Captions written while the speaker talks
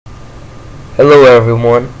Hello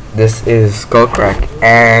everyone, this is Skullcrack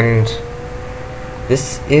and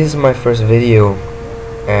this is my first video,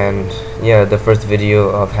 and yeah, the first video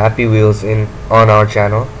of Happy Wheels on our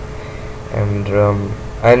channel. And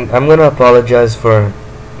I'm gonna apologize for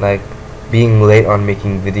like being late on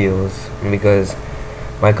making videos because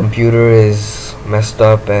my computer is messed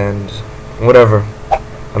up and whatever.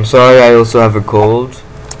 I'm sorry, I also have a cold,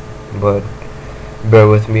 but bear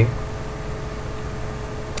with me.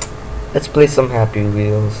 Let's play some Happy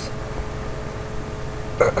Wheels.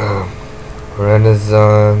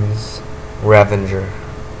 Renaissance Ravenger,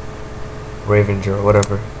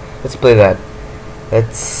 whatever. Let's play that.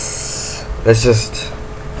 Let's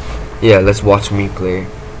watch me play.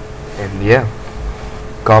 And yeah,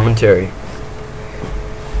 commentary.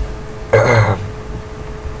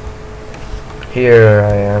 Here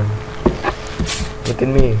I am. Look at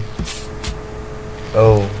me.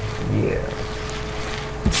 Oh yeah.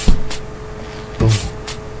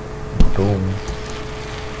 Boom.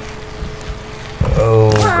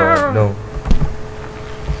 Oh god, no.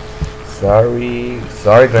 Sorry,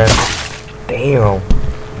 Grandpa. Damn.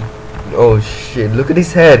 Oh shit, look at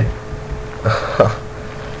his head.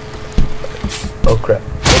 Oh crap.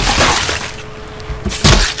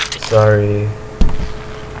 Sorry.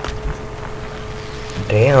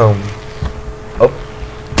 Damn. Oh.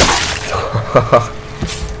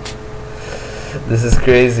 This is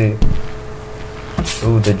crazy.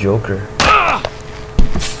 Ooh, the Joker.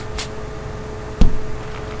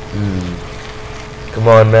 Come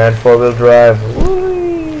on, man, 4-wheel drive.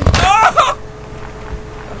 Whee!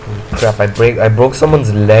 Crap! I broke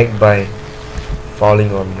someone's leg by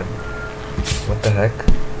falling on them. What the heck?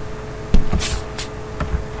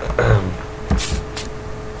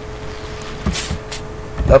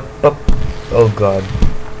 Up. Oh god.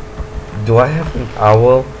 Do I have an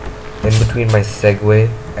owl in between my Segway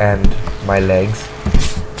and my legs?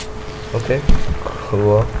 Okay,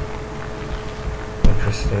 cool.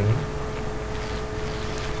 Interesting.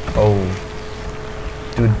 Oh,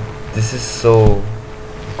 dude, this is so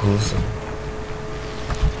gruesome.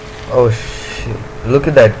 Oh shit! Look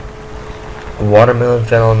at that watermelon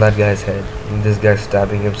fell on that guy's head. And this guy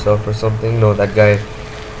stabbing himself or something. No, that guy.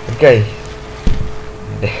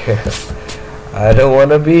 I don't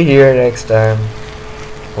want to be here next time.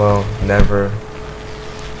 Well, never.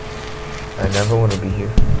 I never want to be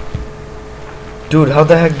here. Dude, how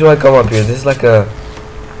the heck do I come up here? This is like a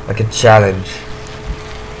challenge.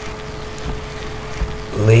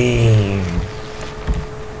 Lame.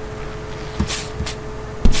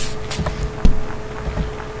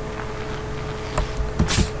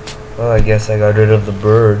 Well, I guess I got rid of the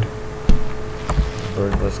bird. The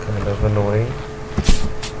bird was kind of annoying.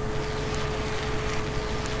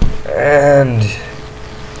 And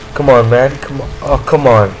come on, man, come on. Oh, come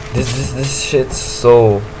on. This shit's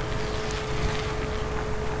so.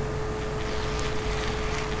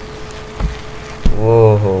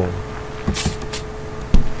 Whoa.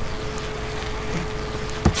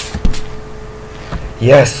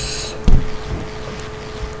 Yes.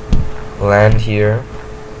 Land here.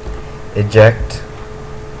 Eject.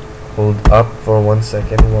 Hold up for 1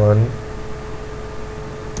 second. 1.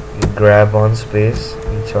 Grab on space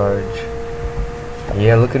and charge.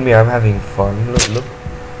 Yeah, look at me. I'm having fun. Look.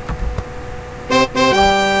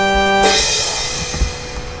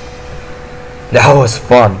 That was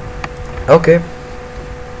fun. Okay.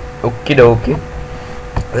 Okie dokie.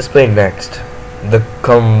 Let's play next. The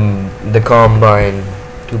Combine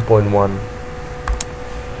 2.1.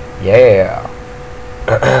 Yeah.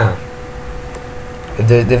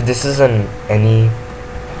 If this is any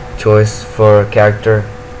choice for a character,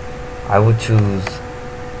 I would choose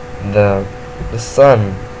the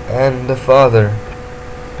son and the father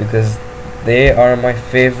because they are my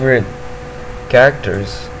favorite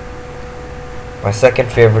characters. My second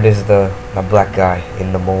favorite is the black guy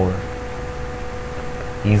in the mower.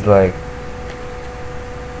 He's like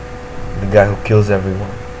the guy who kills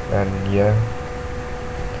everyone, and yeah.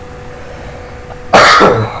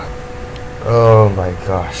 Oh my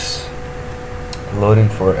gosh, loading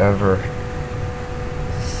forever.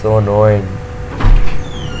 So annoying.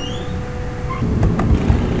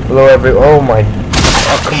 Hello oh my,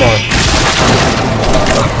 oh come on.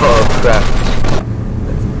 Oh crap.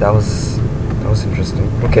 That was interesting.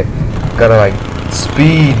 Okay, gotta like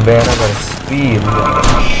speed, man. I gotta speed.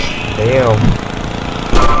 Damn.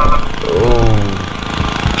 Oh.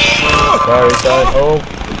 Sorry. Oh.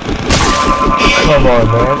 Come on,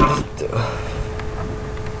 man.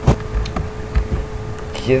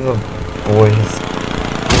 Give a boy a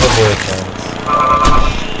chance.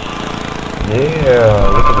 Yeah,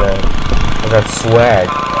 look at that. I got swag.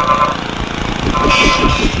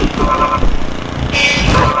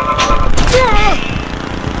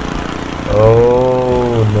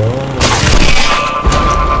 Oh no.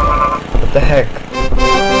 What the heck?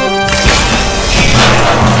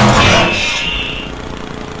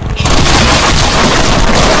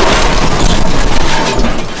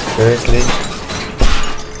 Seriously?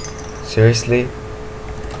 Seriously?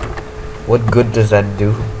 What good does that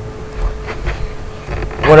do?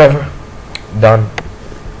 Whatever. Done.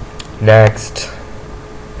 Next.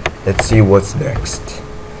 Let's see what's next.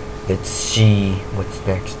 Let's see what's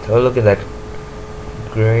next. Oh, look at that.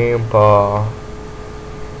 Grandpa.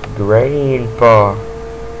 Grandpa.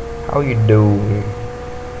 How you doing?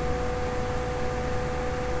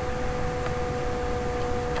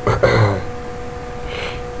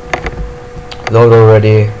 Load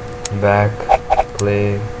already. Back.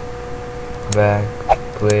 Play. Back.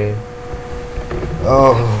 Play.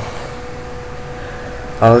 Oh.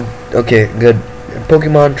 Okay, good.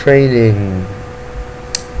 Pokemon training.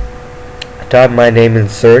 Type my name in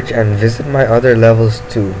search and visit my other levels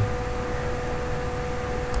too.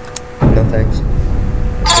 No thanks.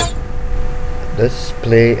 Okay. Let's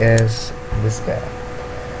play as this guy.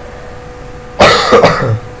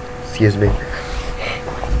 Excuse me.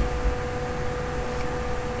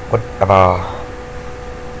 What about?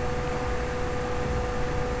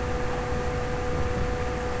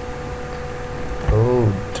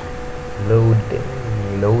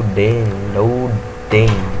 Loading.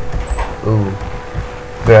 Ooh.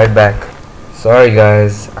 Be right back. Sorry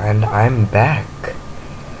guys, and I'm back.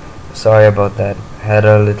 Sorry about that. Had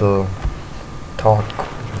a little talk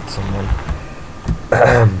with someone.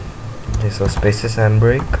 Okay, so Spaces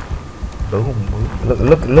Handbrake. Boom.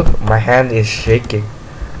 Look, my hand is shaking.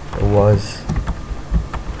 It was.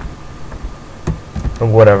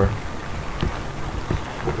 Whatever.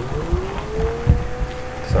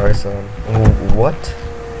 Sorry, son. What?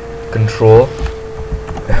 Control.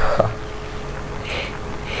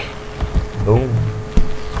 Boom.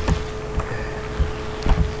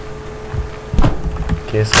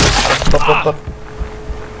 Okay, so up.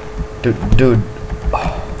 Dude.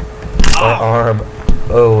 Oh, my arm.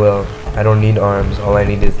 Oh well. I don't need arms. All I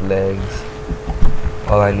need is legs.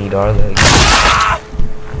 All I need are legs.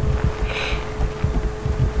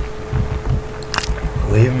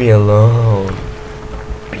 Leave me alone.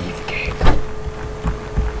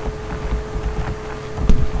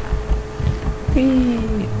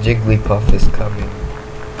 Jigglypuff is coming.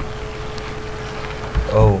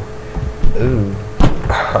 Oh. Ooh.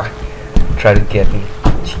 Try to get me,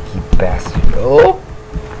 cheeky bastard. Oh!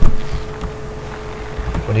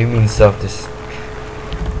 What do you mean self-destruct?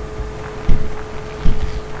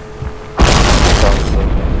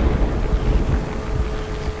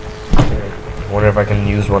 I wonder if I can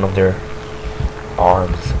use one of their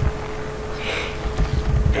arms.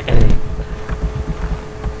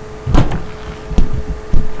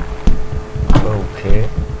 Okay.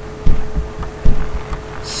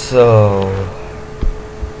 So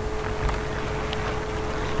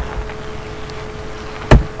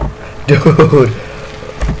dude,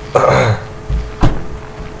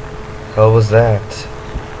 how was that?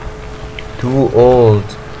 Too old,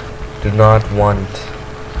 do not want.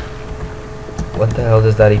 What the hell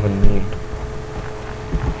does that even mean?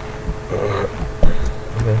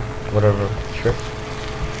 Okay, whatever, sure.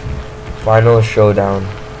 Final showdown.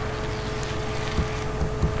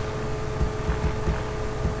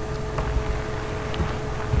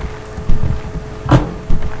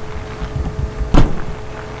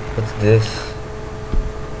 What's this?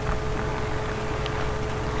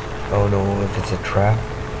 Oh no, if it's a trap.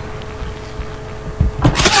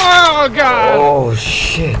 Oh god! Oh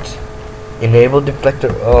shit. Enable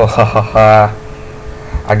deflector. Oh ha ha ha.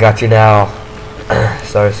 I got you now.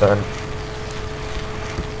 Sorry, son.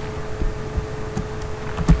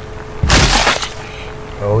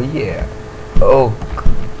 Oh yeah. Oh,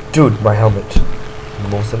 dude, my helmet. The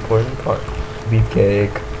most important part.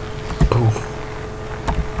 Beefcake. Poof.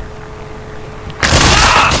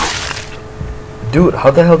 Dude,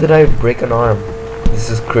 how the hell did I break an arm? This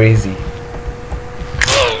is crazy.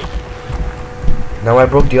 Now I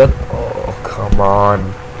broke the other. Oh, come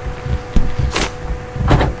on.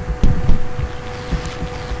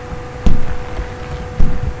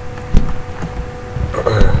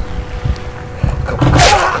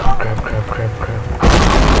 Crap.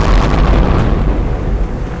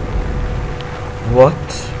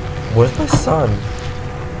 What? Where's my son?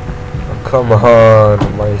 Oh, come on,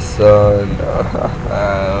 my son.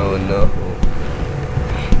 Oh no.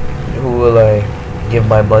 Who will I give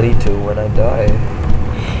my money to when I die?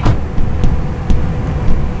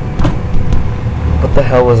 What the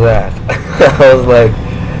hell was that? I was like,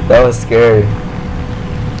 that was scary.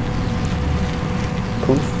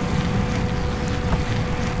 Poof.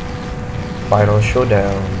 Final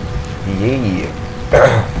showdown. Yeah.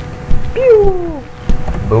 Pew.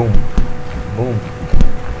 Boom. Boom.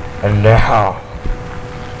 And now,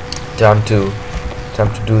 time to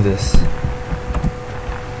do this.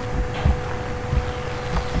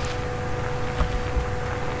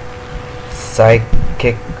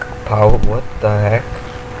 Psychic power. What the heck?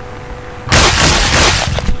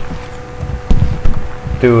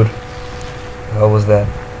 Dude, how was that?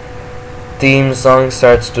 Theme song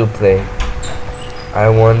starts to play. I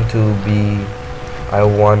wanna be,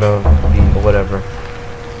 whatever.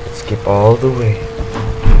 Let's skip all the way to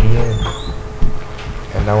the end.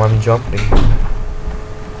 And now I'm jumping.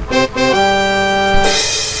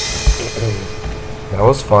 That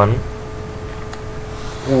was fun.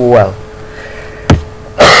 Well,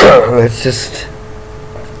 let's just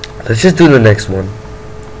do the next one,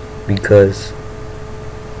 because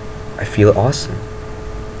I feel awesome.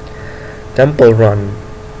 Temple Run.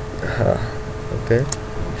 Okay,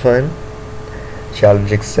 fine.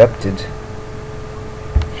 Challenge accepted.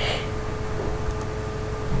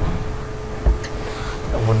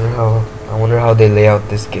 I wonder how they lay out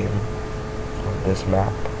this game on this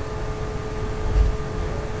map.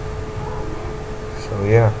 So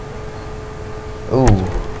yeah. Ooh.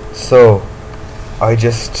 So I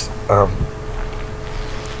just okay.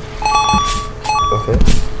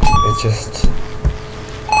 It's just,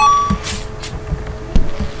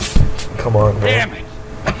 come on, man. Damn it!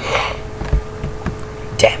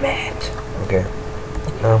 Damn it. Okay.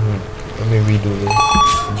 Let me redo this.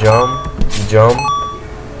 Jump, jump.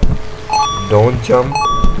 Don't jump,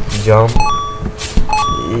 jump.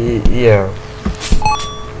 Yeah.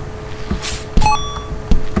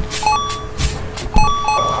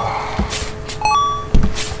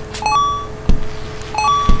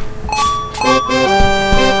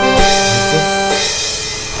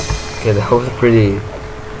 Okay, that was pretty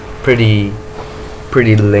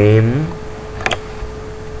lame.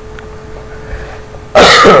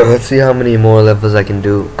 Let's see how many more levels I can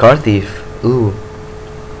do. Car thief. Ooh.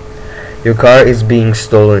 Your car is being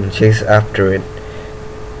stolen. Chase after it.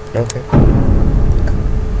 Okay.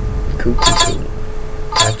 Cool.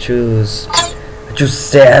 I choose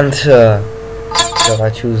Santa. So I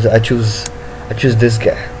choose this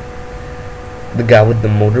guy. The guy with the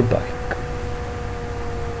motorbike.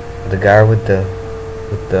 The guy with the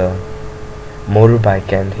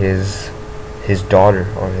motorbike and his daughter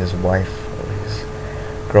or his wife or his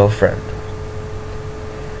girlfriend.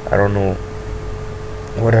 I don't know.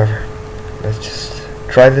 Whatever. Let's just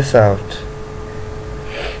try this out.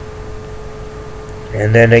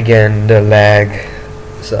 And then again, the lag.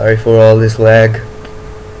 Sorry for all this lag.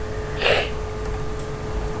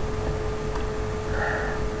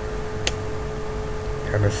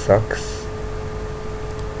 Kinda sucks.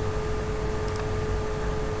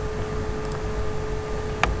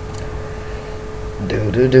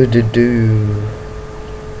 Do.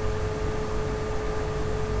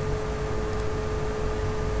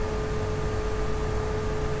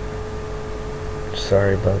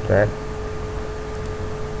 Sorry about that.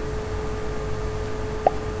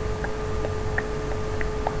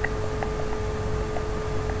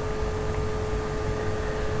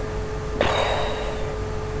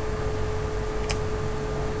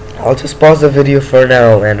 I'll just pause the video for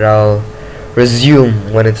now and I'll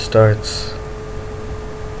resume when it starts.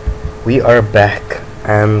 We are back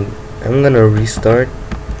and I'm gonna restart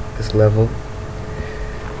this level.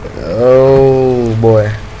 Oh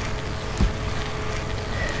boy.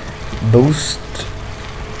 Boost.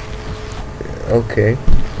 Okay,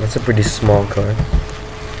 that's a pretty small car.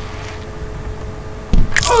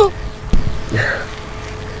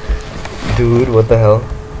 Dude, what the hell?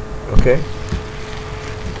 Okay.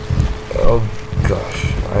 Oh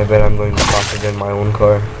gosh, I bet I'm going faster than my own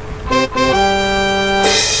car.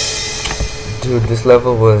 Dude, this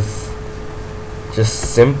level was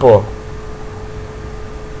just simple.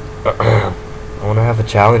 I wanna have a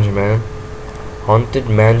challenge, man. Haunted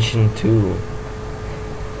Mansion 2.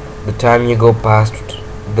 The time you go past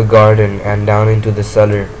the garden and down into the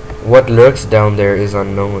cellar, what lurks down there is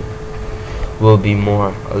unknown. Will be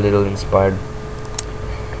more, a little inspired.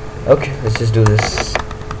 Okay, let's just do this.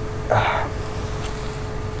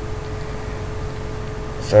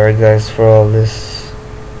 Sorry guys for all this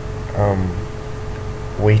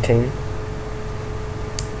waiting.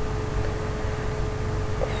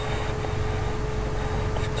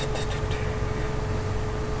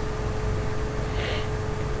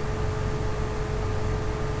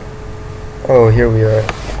 Oh, here we are.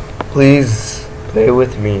 Please Play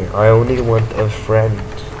with me. I only want a friend.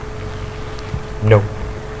 No.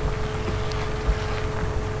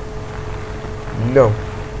 No.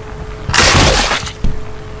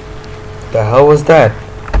 The hell was that?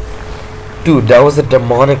 Dude, that was a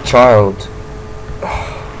demonic child.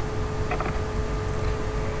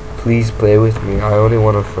 Please play with me. I only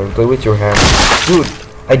want a friend. Play with your hand. Dude,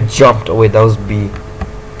 I jumped. Oh wait, that was B.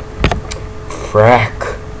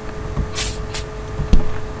 Frack.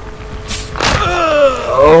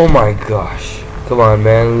 Oh my gosh. Come on,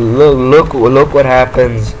 man. Look what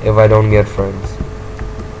happens if I don't get friends.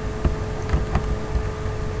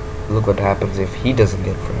 Look what happens if he doesn't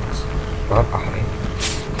get friends. Not I.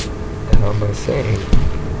 What the hell am I saying?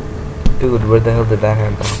 Dude, where the hell did that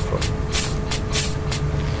hand come from?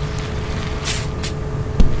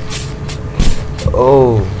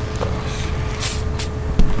 Oh gosh.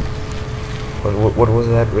 What was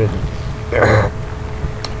that written?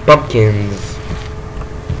 Pumpkins.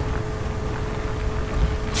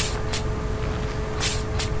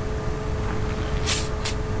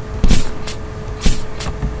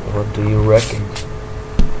 What do you reckon?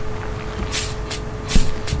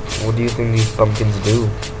 What do you think these pumpkins do?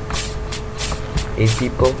 Eat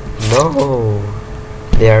people? No!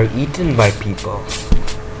 They are eaten by people.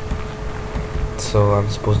 So I'm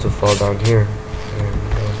supposed to fall down here. And,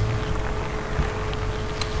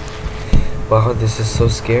 wow, this is so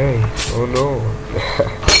scary. Oh no.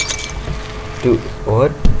 Dude,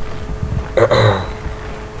 what?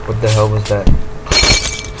 What the hell was that?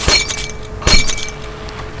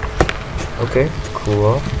 Okay,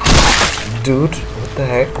 cool. Dude, what the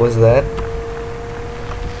heck was that?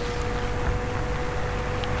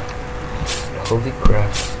 Holy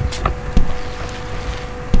crap.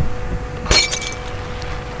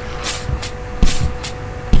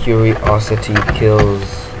 Curiosity kills.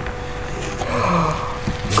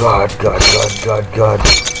 God. Dude,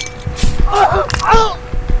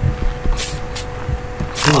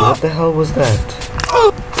 what the hell was that?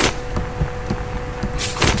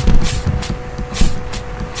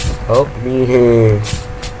 Help me here.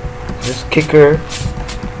 Just kick her.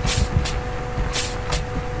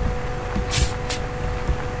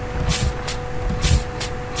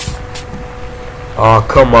 Oh,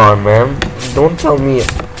 come on, man. Don't tell me.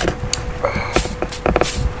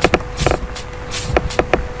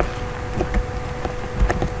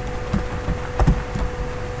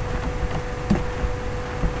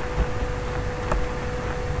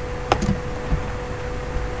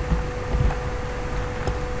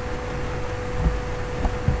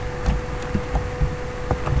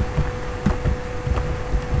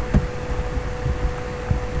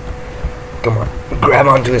 Come on, grab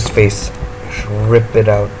onto his face. Just rip it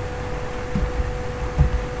out.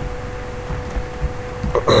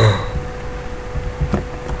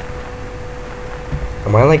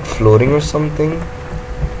 Am I like floating or something?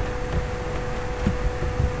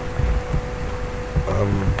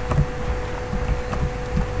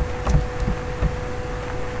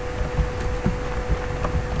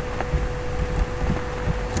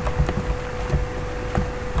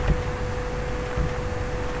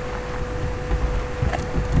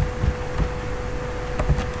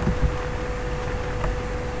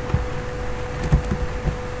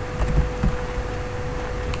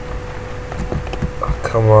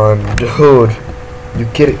 Come on, dude. You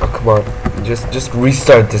kidding? Oh, come on. Just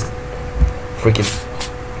restart this. Freaking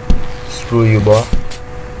screw you, boy.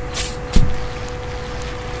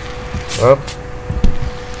 Up.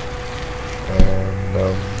 And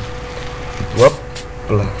whoop,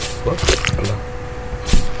 blah, whoop, blah.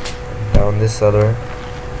 Down this other.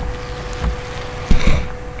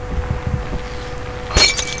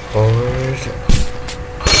 Forward.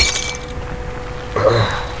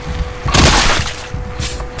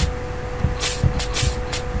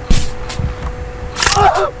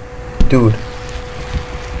 Dude.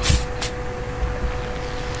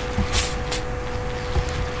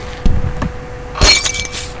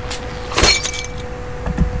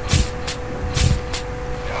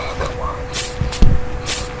 Oh, come on.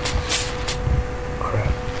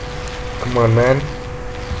 Crap. Come on, man.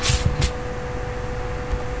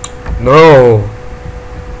 No.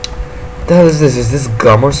 What the hell is this? Is this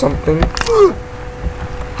gum or something?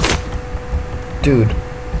 Dude.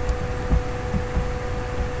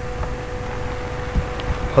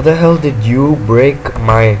 How the hell did you break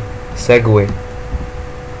my Segway?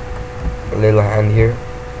 A little hand here.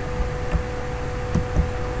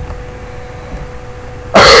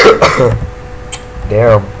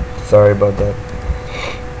 Damn. Sorry about that.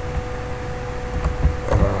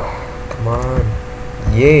 Come on.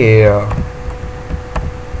 Yeah.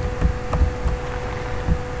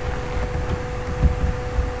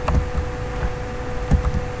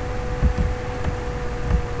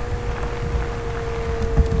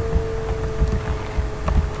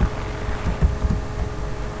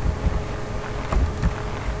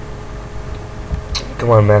 Come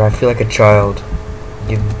on, man. I feel like a child.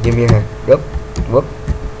 Give me a hand. Whoop. Whoop.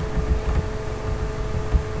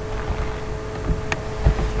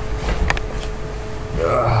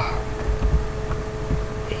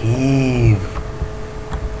 Heave.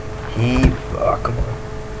 Heave. Oh, come on.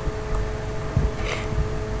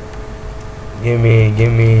 Gimme.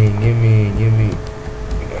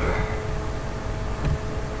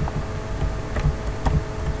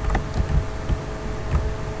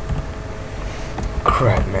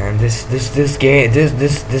 Crap, man. This game,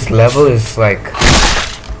 this level is like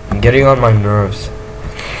getting on my nerves.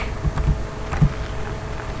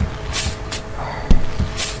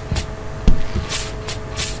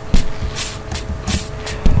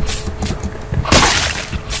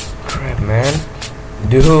 Crap, man.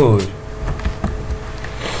 Dude.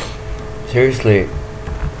 Seriously.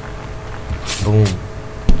 Boom.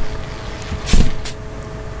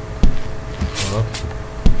 Up.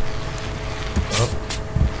 Up.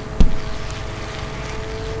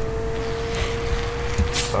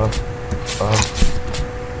 Up. Up.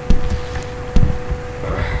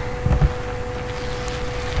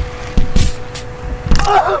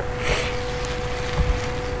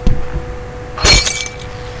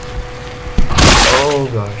 Oh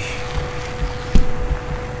gosh.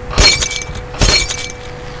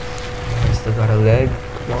 I still got a leg.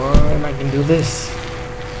 Come on, I can do this.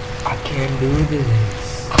 I can do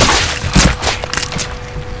this.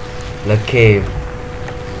 The cave.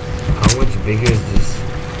 How much bigger is this?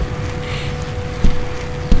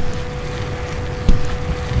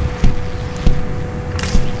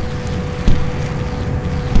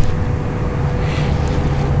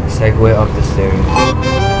 Segway up the stairs.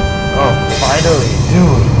 Oh, finally,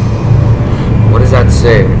 dude. What does that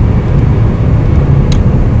say?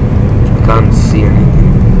 I can't see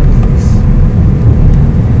anything.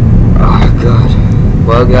 Oh god.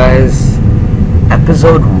 Well, guys,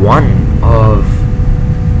 episode 1 of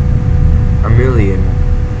a million.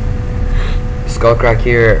 Skullcrack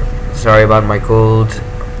here. Sorry about my cold.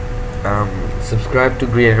 Subscribe to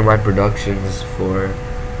Green and White Productions for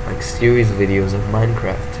like series videos of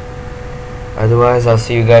Minecraft. Otherwise, I'll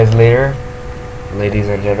see you guys later, ladies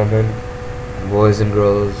and gentlemen, boys and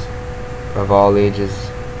girls of all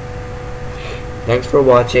ages. Thanks for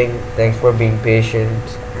watching. Thanks for being patient,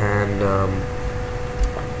 and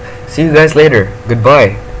see you guys later.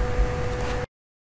 Goodbye.